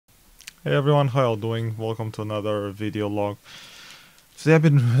Hey everyone, how y'all doing? Welcome to another video log. Today I've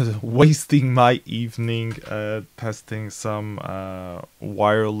been wasting my evening testing some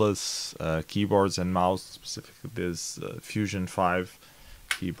wireless keyboards and mouse, specifically this Fusion 5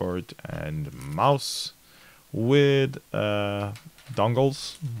 keyboard and mouse with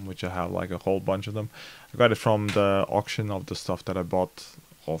dongles, which I have like a whole bunch of them. I got it from the auction of the stuff that I bought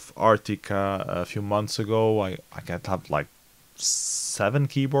of Artica a few months ago. I got have like 7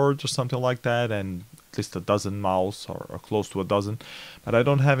 keyboards or something like that, and at least a dozen mouse or close to a dozen, but I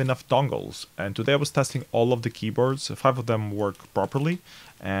don't have enough dongles. And today I was testing all of the keyboards. 5 of them work properly,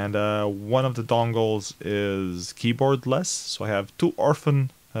 and one of the dongles is keyboardless, so I have 2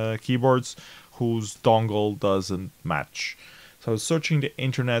 orphan keyboards whose dongle doesn't match. So I was searching the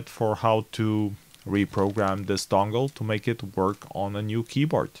internet for how to reprogram this dongle to make it work on a new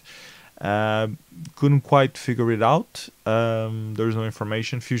keyboard. Couldn't quite figure it out. There's no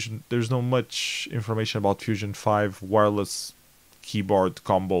information. There's no much information about Fusion 5 wireless keyboard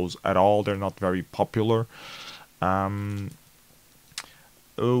combos at all. They're not very popular. One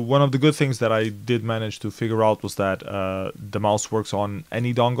of the good things that I did manage to figure out was that the mouse works on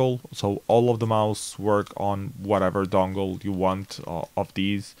any dongle. So all of the mouse work on whatever dongle you want of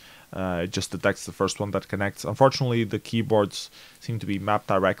these. It just detects the first one that connects. Unfortunately, the keyboards seem to be mapped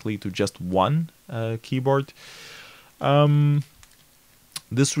directly to just one keyboard.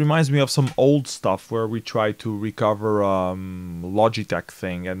 This reminds me of some old stuff where we try to recover Logitech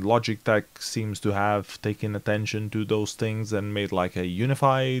thing, and Logitech seems to have taken attention to those things and made like a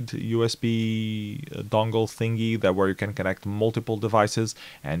unified USB dongle thingy that where you can connect multiple devices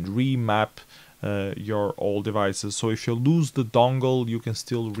and remap your old devices. So if you lose the dongle, you can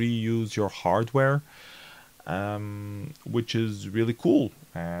still reuse your hardware, which is really cool.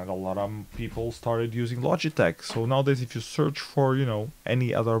 And a lot of people started using Logitech. So nowadays, if you search for,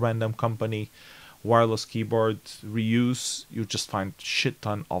 any other random company wireless keyboard reuse, you just find shit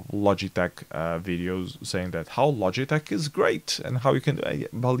ton of Logitech videos saying that how Logitech is great and how you can.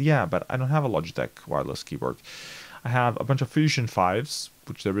 Well, yeah, but I don't have a Logitech wireless keyboard. I have a bunch of Fusion 5s,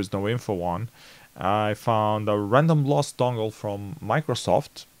 which there is no info on. I found a random lost dongle from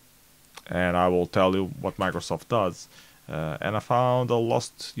Microsoft, and I will tell you what Microsoft does. And I found a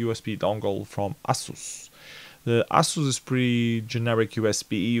lost USB dongle from ASUS. The ASUS is pretty generic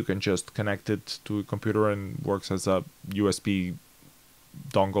USB. You can just connect it to a computer and works as a USB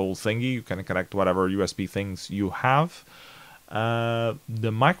dongle thingy. You can connect whatever USB things you have. The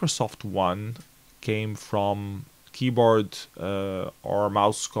Microsoft one came from keyboard or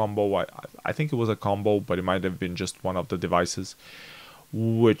mouse combo. I think it was a combo, but it might have been just one of the devices,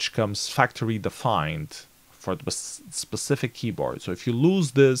 which comes factory defined for the specific keyboard. So if you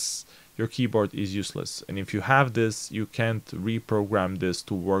lose this, your keyboard is useless, and if you have this, you can't reprogram this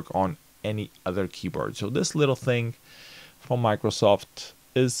to work on any other keyboard. So this little thing from Microsoft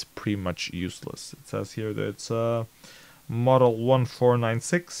is pretty much useless. It says here that it's model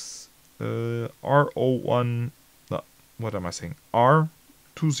 1496 R01. What am I saying?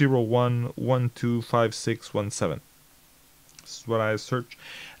 R201125617. This is what I searched.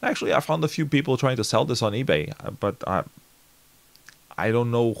 Actually, I found a few people trying to sell this on eBay, but I don't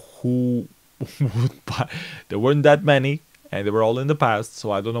know who would buy. There weren't that many, and they were all in the past,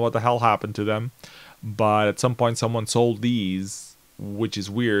 so I don't know what the hell happened to them. But at some point, someone sold these, which is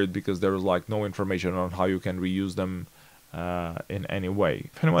weird because there was like no information on how you can reuse them in any way.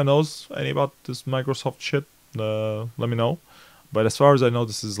 If anyone knows any about this Microsoft shit, let me know. But as far as I know,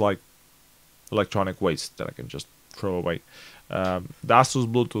 this is like electronic waste that I can just throw away. The ASUS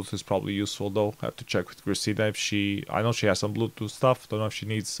Bluetooth is probably useful though. I have to check with Christina if I know she has some Bluetooth stuff. Don't know if she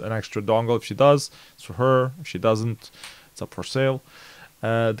needs an extra dongle. If she does, it's for her. If she doesn't, it's up for sale.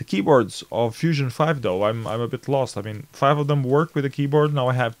 The keyboards of Fusion 5 though, I'm a bit lost. I mean, 5 of them work with a keyboard. Now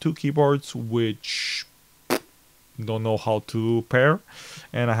I have 2 keyboards which don't know how to pair,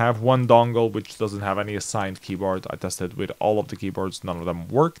 and I have 1 dongle which doesn't have any assigned keyboard. I tested with all of the keyboards, none of them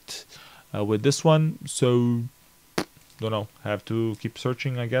worked with this one, so don't know, have to keep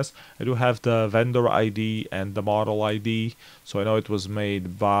searching, I guess. I do have the vendor ID and the model ID, so I know it was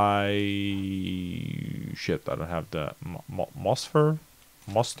made by shit, I don't have the MOSART.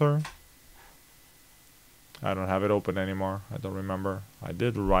 I don't have it open anymore. I don't remember. I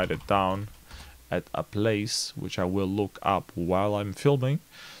did write it down at a place which I will look up while I'm filming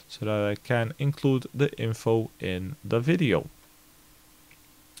so that I can include the info in the video.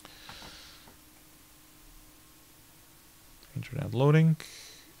 Internet loading.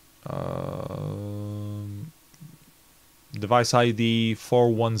 Device ID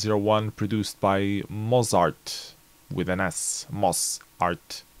 4101 produced by MOSART with an S.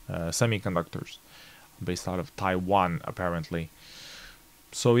 MOSART semiconductors, based out of Taiwan apparently.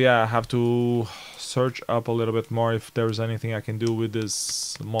 So yeah, I have to search up a little bit more if there's anything I can do with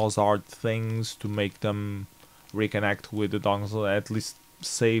this MOSART things to make them reconnect with the dongles, at least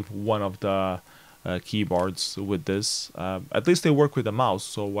save one of the keyboards with this. At least they work with the mouse,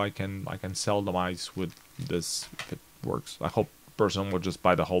 so I can sell the mice with this if it works. I hope the person will just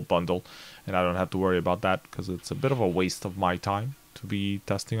buy the whole bundle and I don't have to worry about that, because it's a bit of a waste of my time to be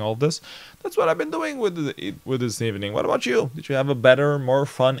testing all this. That's what I've been doing with this evening. What about you? Did you have a better, more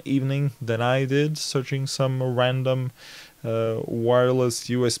fun evening than I did, searching some random wireless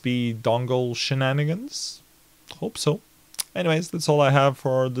USB dongle shenanigans? Hope so. Anyways, that's all I have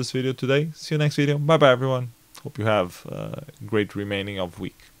for this video today. See you next video. Bye bye everyone. Hope you have a great remaining of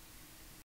week.